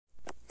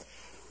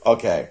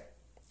Okay,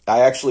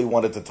 I actually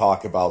wanted to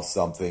talk about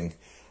something.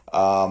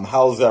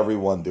 How's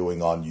everyone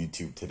doing on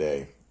YouTube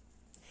today?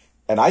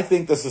 And I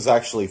think this is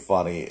actually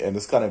funny, and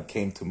this kind of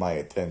came to my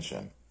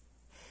attention.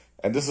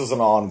 And this is an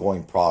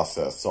ongoing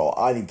process, so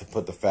I need to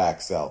put the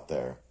facts out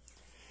there.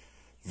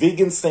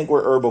 Vegans think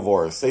we're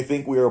herbivores. They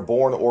think we are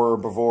born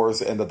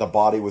herbivores and that the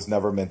body was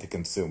never meant to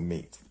consume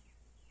meat.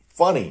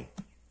 Funny.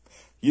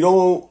 You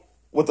know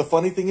what the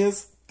funny thing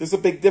is? There's a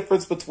big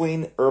difference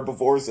between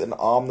herbivores and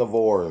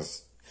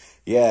omnivores.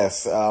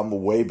 Yes,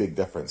 way big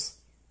difference.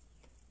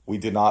 We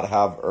do not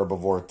have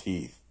herbivore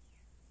teeth.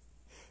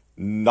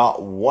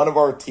 Not one of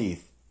our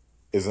teeth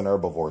is an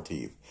herbivore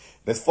teeth.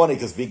 And it's funny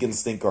because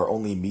vegans think our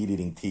only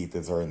meat-eating teeth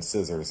is our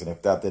incisors, and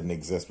if that didn't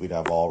exist, we'd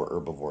have all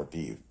herbivore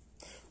teeth.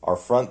 Our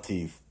front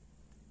teeth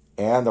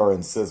and our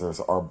incisors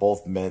are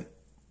both meant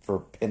for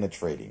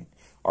penetrating.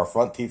 Our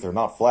front teeth are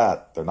not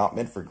flat. They're not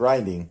meant for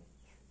grinding.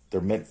 They're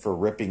meant for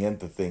ripping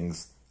into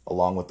things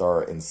along with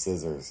our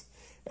incisors.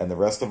 And the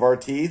rest of our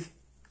teeth,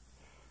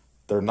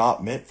 they're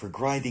not meant for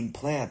grinding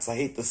plants. I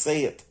hate to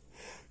say it.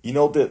 You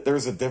know that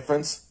there's a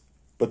difference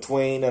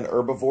between an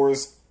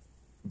herbivore's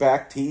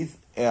back teeth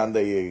and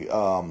the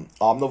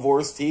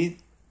omnivore's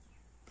teeth?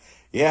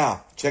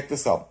 Yeah, check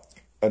this out.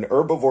 An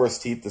herbivore's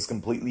teeth is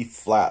completely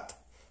flat,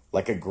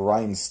 like a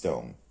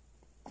grindstone,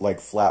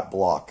 like flat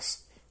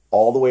blocks,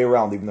 all the way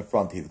around, even the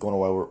front teeth going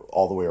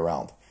all the way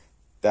around.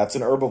 That's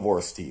an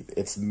herbivore's teeth.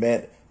 It's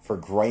meant for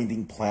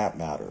grinding plant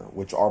matter,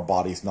 which our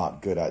body's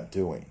not good at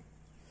doing.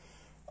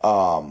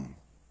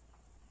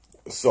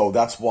 So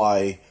that's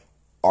why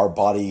our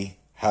body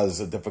has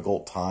a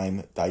difficult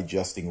time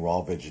digesting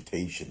raw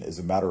vegetation. As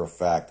a matter of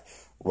fact,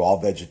 raw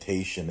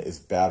vegetation is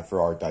bad for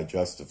our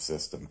digestive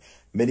system.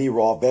 Many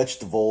raw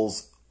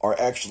vegetables are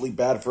actually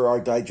bad for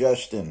our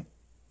digestion.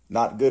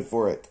 Not good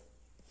for it.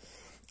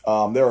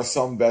 There are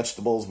some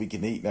vegetables we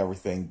can eat and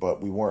everything,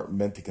 but we weren't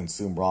meant to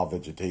consume raw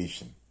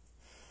vegetation.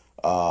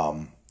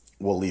 Well,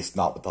 at least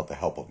not without the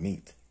help of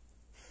meat.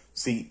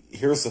 See,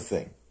 here's the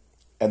thing.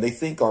 And they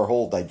think our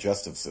whole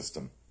digestive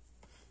system,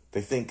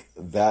 they think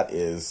that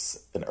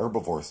is an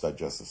herbivore's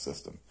digestive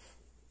system.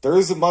 There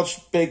is a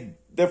much big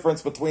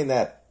difference between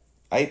that.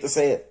 I hate to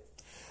say it.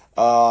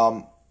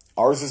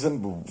 Ours is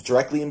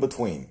directly in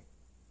between.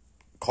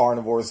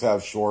 Carnivores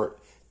have short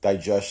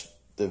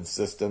digestive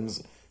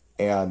systems,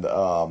 and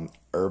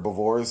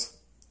herbivores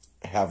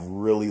have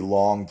really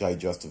long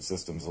digestive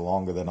systems,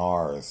 longer than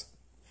ours.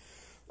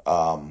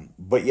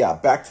 But yeah,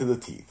 back to the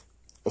teeth.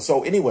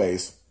 So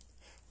anyways,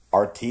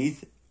 our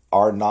teeth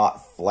are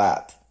not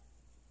flat.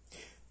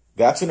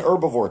 That's an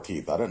herbivore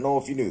teeth. I don't know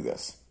if you knew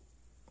this.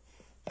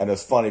 And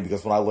it's funny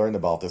because when I learned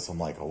about this, I'm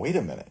like, oh, wait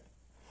a minute.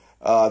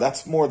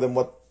 That's more than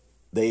what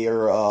they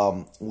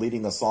are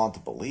leading us on to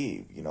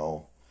believe, you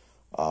know.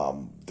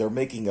 They're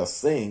making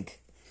us think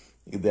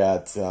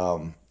that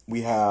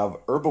we have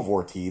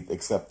herbivore teeth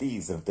except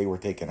these. And if they were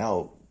taken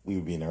out, we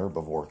would be an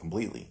herbivore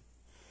completely.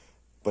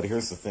 But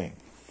here's the thing.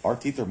 Our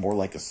teeth are more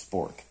like a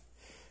spork.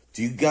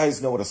 Do you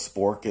guys know what a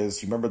spork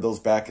is? You remember those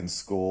back in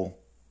school?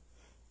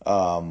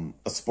 A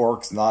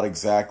spork's not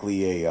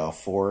exactly a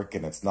fork,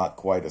 and it's not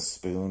quite a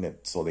spoon,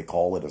 so they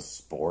call it a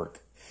spork.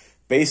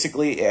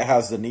 Basically, it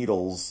has the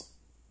needles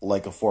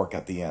like a fork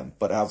at the end,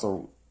 but it has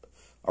a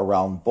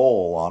round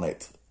bowl on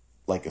it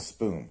like a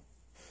spoon.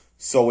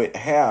 So it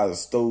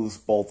has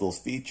both those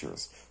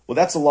features. Well,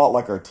 that's a lot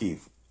like our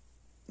teeth.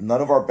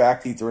 None of our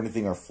back teeth or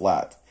anything are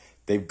flat.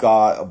 They've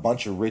got a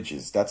bunch of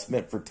ridges. That's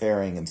meant for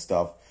tearing and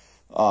stuff.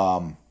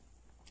 And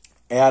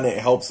it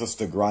helps us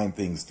to grind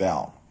things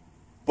down.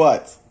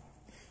 But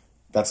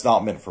that's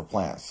not meant for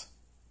plants.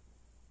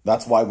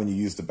 That's why when you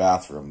use the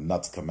bathroom,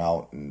 nuts come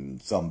out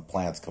and some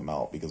plants come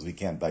out because we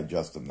can't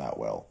digest them that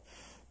well.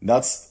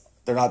 Nuts,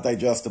 they're not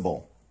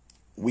digestible.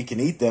 We can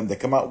eat them. They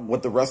come out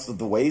with the rest of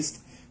the waste,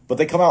 but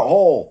they come out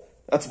whole.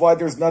 That's why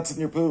there's nuts in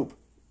your poop,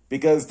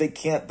 because they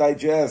can't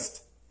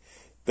digest.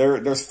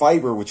 There's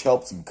fiber, which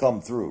helps them come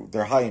through.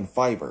 They're high in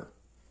fiber,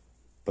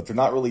 but they're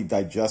not really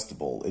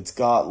digestible. It's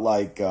got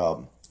like,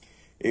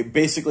 it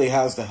basically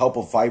has the help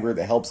of fiber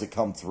that helps it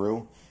come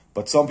through.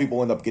 But some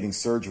people end up getting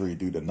surgery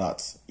due to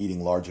nuts,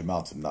 eating large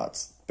amounts of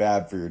nuts.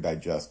 Bad for your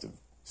digestive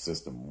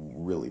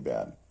system, really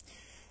bad.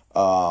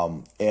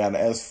 And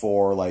as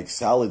for like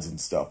salads and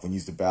stuff, when you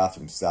use the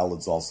bathroom,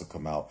 salads also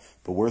come out.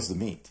 But where's the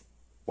meat?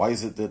 Why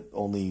is it that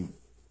only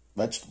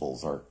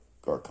vegetables are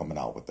coming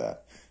out with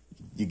that?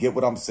 You get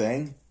what I'm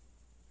saying?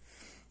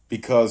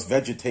 Because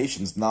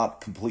vegetation's not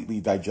completely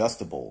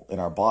digestible in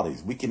our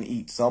bodies. We can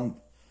eat some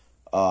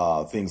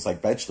things like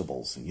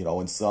vegetables, you know,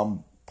 and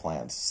some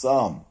plants,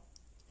 some.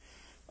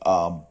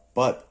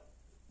 But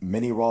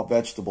many raw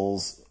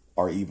vegetables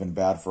are even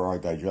bad for our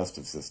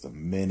digestive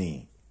system.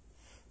 Many.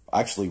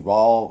 Actually,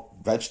 raw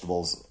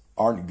vegetables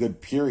aren't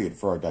good, period,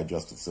 for our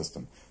digestive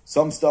system.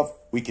 Some stuff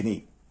we can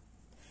eat.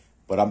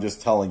 But I'm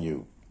just telling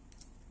you,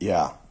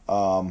 yeah,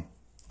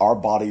 our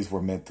bodies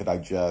were meant to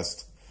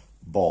digest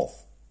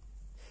both.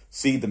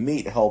 See, the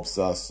meat helps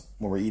us,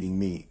 when we're eating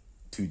meat,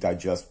 to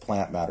digest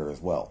plant matter as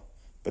well.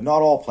 But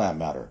not all plant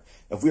matter.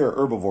 If we are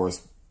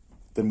herbivores,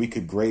 then we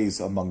could graze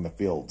among the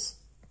fields.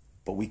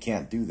 But we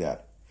can't do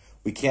that.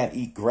 We can't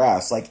eat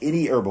grass like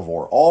any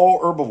herbivore. All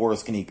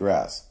herbivores can eat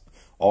grass.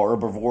 All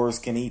herbivores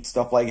can eat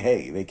stuff like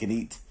hay. They can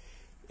eat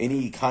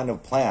any kind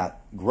of plant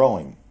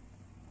growing.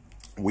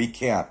 We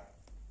can't.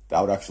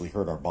 That would actually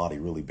hurt our body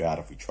really bad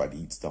if we tried to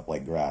eat stuff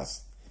like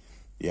grass.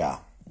 Yeah,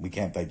 we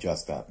can't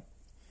digest that.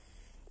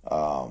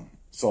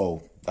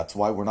 So that's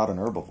why we're not an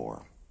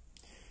herbivore.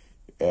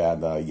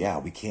 And yeah,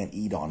 we can't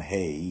eat on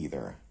hay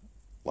either.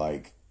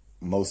 Like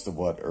most of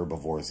what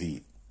herbivores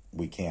eat,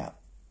 we can't,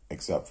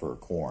 except for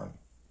corn.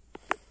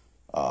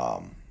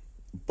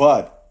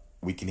 But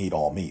we can eat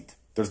all meat.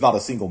 There's not a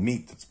single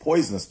meat that's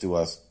poisonous to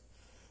us,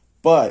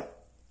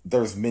 but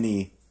there's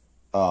many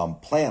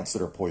plants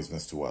that are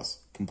poisonous to us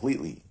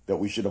completely that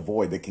we should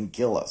avoid, that can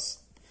kill us.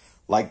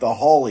 Like the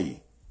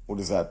holly. What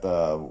is that?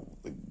 From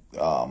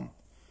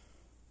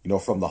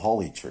the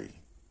holly tree.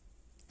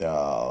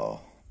 The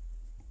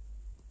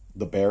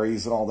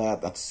berries and all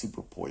that, that's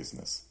super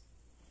poisonous.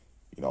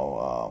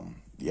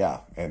 Yeah,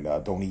 and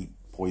don't eat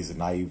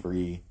poison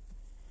ivy,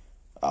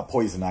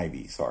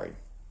 sorry.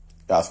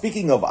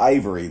 Speaking of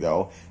ivory,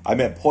 though, I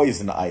meant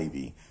poison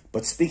ivy.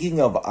 But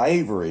speaking of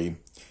ivory,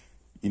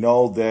 you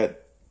know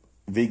that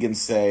vegans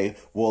say,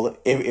 well,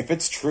 if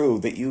it's true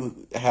that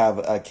you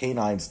have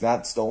canines,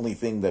 that's the only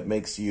thing that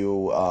makes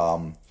you,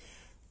 an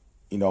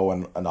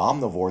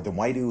omnivore, then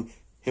why do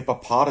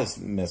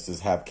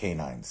hippopotamuses have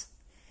canines?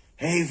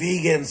 Hey,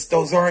 vegans,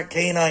 those aren't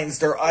canines,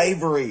 they're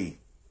ivory.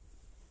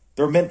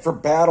 They're meant for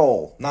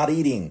battle, not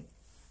eating.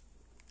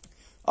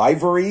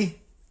 Ivory,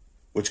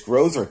 which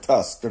grows, are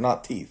tusks, they're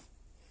not teeth.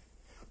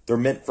 They're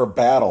meant for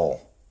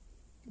battle.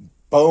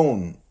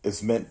 Bone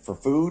is meant for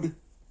food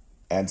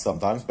and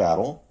sometimes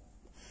battle.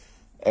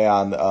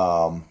 And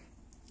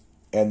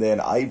then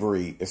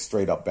ivory is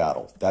straight up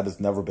battle. That has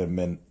never been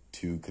meant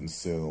to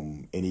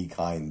consume any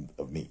kind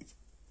of meat.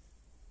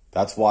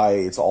 That's why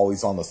it's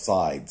always on the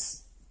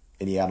sides.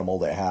 Any animal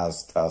that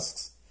has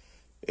tusks,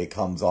 it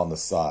comes on the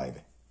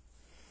side.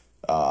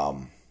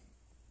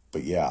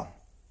 But yeah,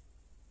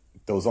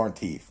 those aren't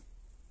teeth.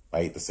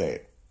 I hate to say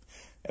it.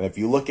 And if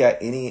you look at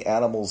any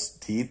animal's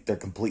teeth, they're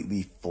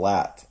completely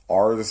flat.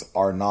 Ours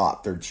are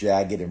not. They're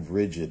jagged and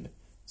rigid,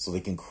 so they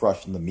can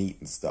crush in the meat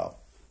and stuff.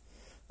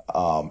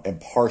 And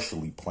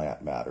partially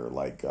plant matter,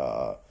 like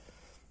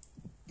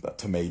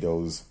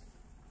tomatoes,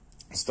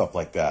 stuff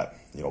like that.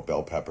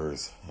 Bell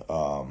peppers.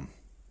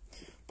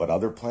 But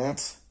other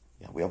plants,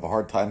 yeah, we have a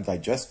hard time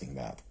digesting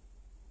that.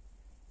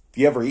 If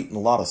you ever eaten a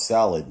lot of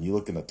salad and you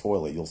look in the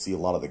toilet, you'll see a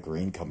lot of the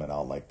green coming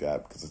out like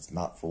that because it's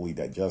not fully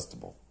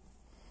digestible.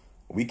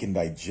 We can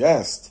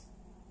digest,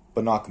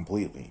 but not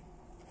completely.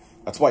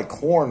 That's why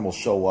corn will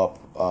show up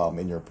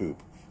in your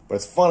poop. But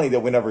it's funny that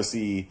we never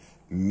see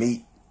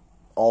meat,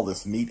 all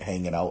this meat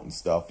hanging out and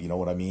stuff. You know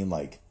what I mean?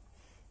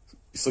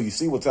 So you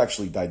see what's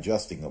actually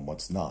digesting them,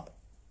 what's not.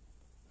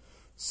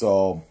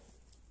 So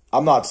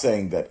I'm not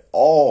saying that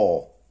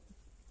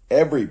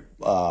every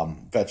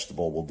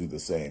vegetable will do the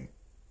same.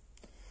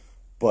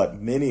 But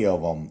many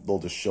of them, they'll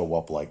just show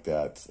up like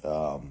that.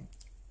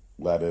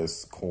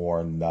 Lettuce,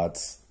 corn,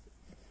 nuts.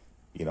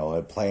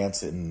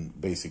 Plants and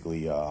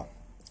basically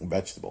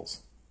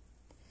vegetables,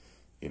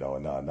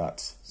 and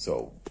nuts.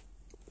 So,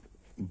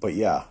 but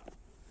yeah,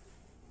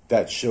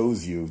 that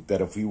shows you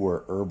that if we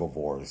were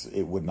herbivores,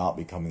 it would not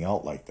be coming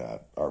out like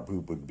that. Our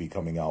poop would be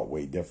coming out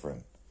way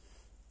different.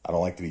 I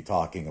don't like to be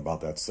talking about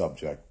that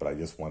subject, but I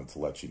just wanted to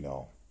let you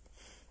know.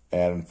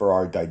 And for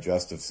our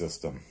digestive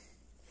system,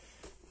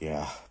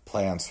 yeah,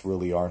 plants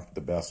really aren't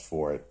the best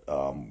for it.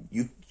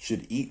 You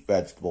should eat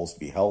vegetables to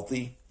be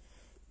healthy,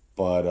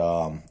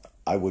 but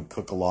I would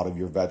cook a lot of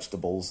your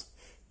vegetables.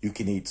 You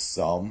can eat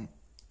some,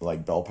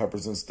 like bell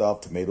peppers and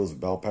stuff, tomatoes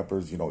and bell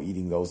peppers,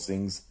 eating those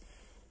things.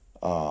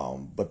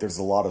 But there's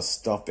a lot of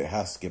stuff that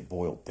has to get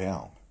boiled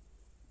down.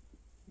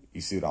 You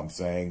see what I'm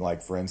saying?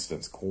 Like, for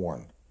instance,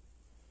 corn.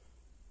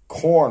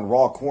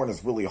 Raw corn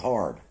is really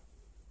hard.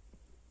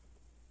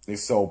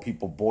 So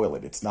people boil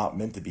it. It's not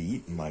meant to be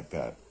eaten like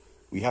that.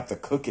 We have to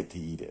cook it to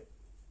eat it.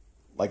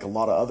 Like a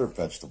lot of other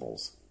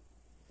vegetables.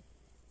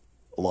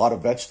 A lot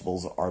of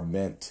vegetables are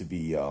meant to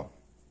be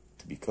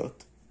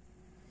cooked.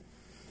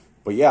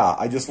 But yeah,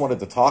 I just wanted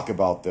to talk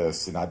about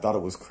this, and I thought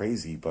it was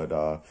crazy. But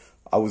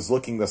I was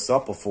looking this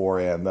up before,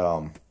 and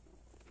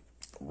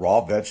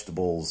raw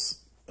vegetables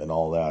and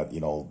all that,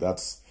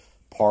 that's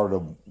part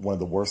of one of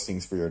the worst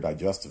things for your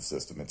digestive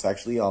system. It's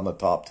actually on the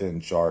top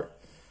 10 chart.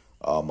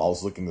 I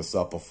was looking this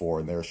up before,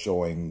 and they're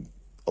showing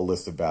a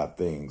list of bad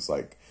things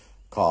like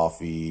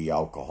coffee,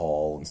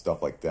 alcohol, and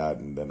stuff like that.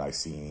 And then I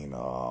seen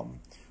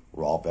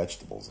raw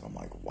vegetables, and I'm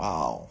like,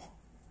 wow.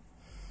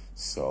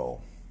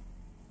 So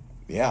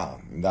yeah,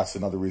 and that's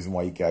another reason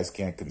why you guys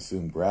can't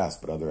consume grass,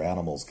 but other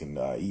animals can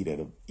eat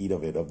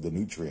of the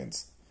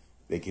nutrients.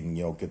 They can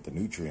get the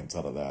nutrients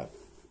out of that.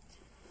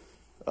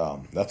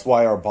 That's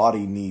why our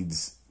body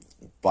needs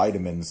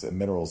vitamins and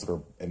minerals that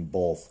are in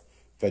both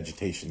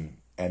vegetation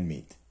and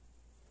meat,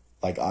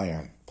 like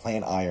iron.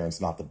 Plant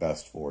iron's not the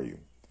best for you.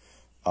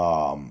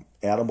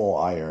 Animal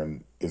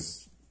iron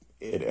is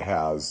it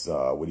has,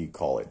 what do you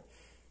call it?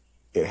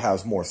 It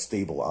has more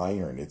stable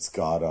iron. It's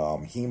got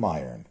heme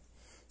iron.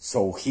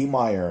 So heme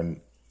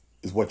iron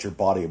is what your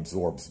body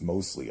absorbs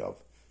mostly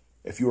of.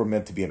 If you were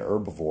meant to be an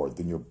herbivore,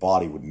 then your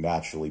body would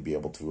naturally be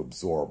able to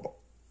absorb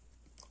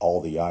all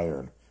the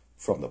iron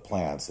from the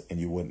plants, and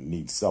you wouldn't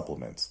need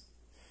supplements.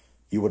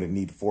 You wouldn't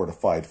need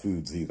fortified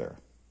foods either.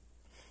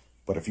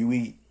 But if you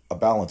eat a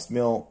balanced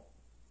meal,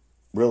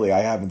 really,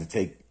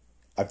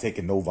 I've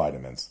taken no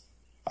vitamins.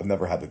 I've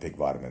never had to take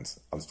vitamins.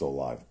 I'm still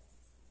alive.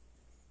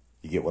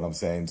 You get what I'm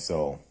saying?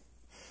 So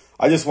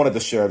I just wanted to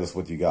share this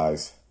with you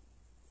guys.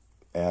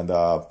 And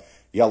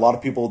yeah, a lot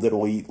of people that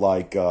will eat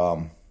like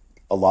a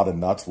lot of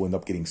nuts will end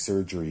up getting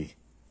surgery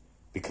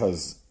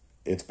because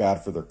it's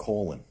bad for their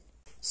colon.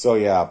 So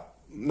yeah,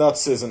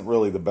 nuts isn't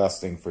really the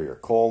best thing for your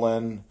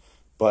colon.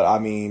 But I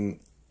mean,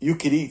 you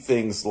could eat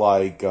things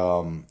like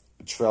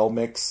trail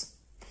mix.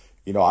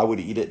 You know, I would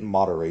eat it in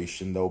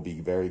moderation, though. Be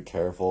very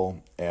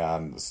careful,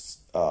 and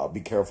be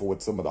careful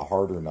with some of the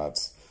harder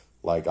nuts.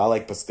 Like, I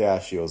like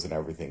pistachios and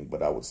everything,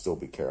 but I would still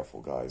be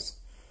careful, guys.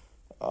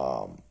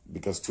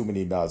 Because too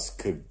many nuts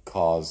could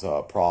cause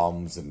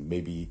problems and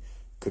maybe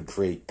could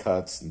create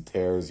cuts and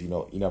tears. You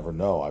know, you never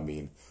know. I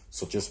mean,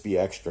 so just be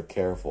extra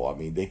careful. I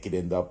mean, they could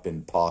end up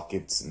in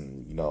pockets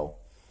and, you know.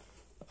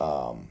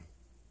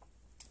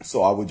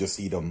 So I would just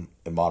eat them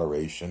in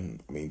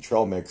moderation. I mean,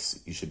 trail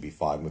mix, you should be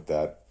fine with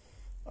that.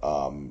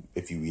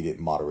 If you eat it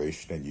in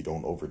moderation and you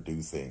don't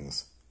overdo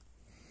things.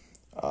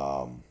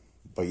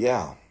 But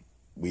yeah,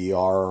 we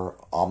are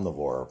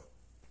omnivore.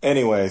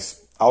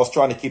 Anyways, I was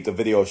trying to keep the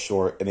video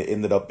short and it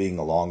ended up being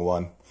a long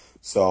one.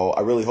 So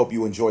I really hope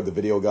you enjoyed the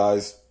video,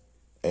 guys.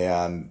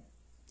 And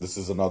this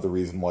is another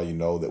reason why you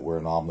know that we're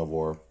an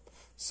omnivore.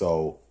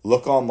 So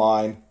look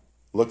online,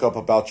 look up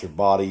about your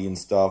body and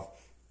stuff.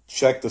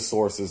 Check the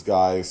sources,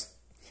 guys.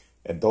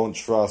 And don't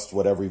trust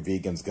what every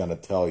vegan's going to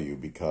tell you,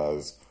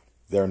 because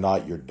they're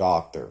not your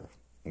doctor,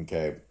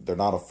 okay? They're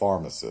not a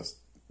pharmacist,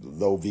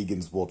 though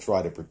vegans will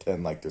try to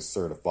pretend like they're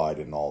certified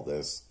in all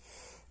this.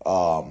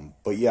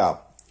 But yeah,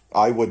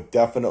 I would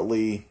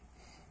definitely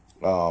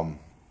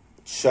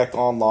check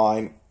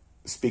online,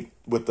 speak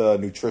with a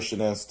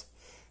nutritionist,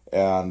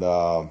 and,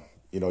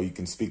 you know, you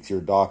can speak to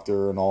your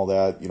doctor and all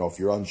that, you know, if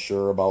you're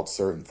unsure about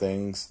certain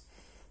things.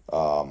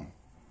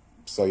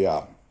 So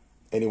yeah,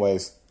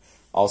 anyways,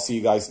 I'll see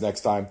you guys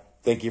next time.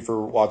 Thank you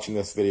for watching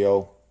this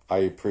video. I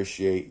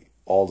appreciate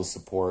all the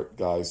support,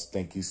 guys.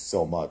 Thank you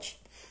so much.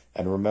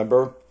 And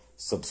remember,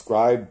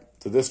 subscribe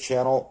to this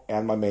channel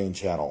and my main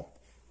channel.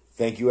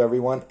 Thank you,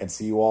 everyone, and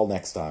see you all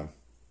next time.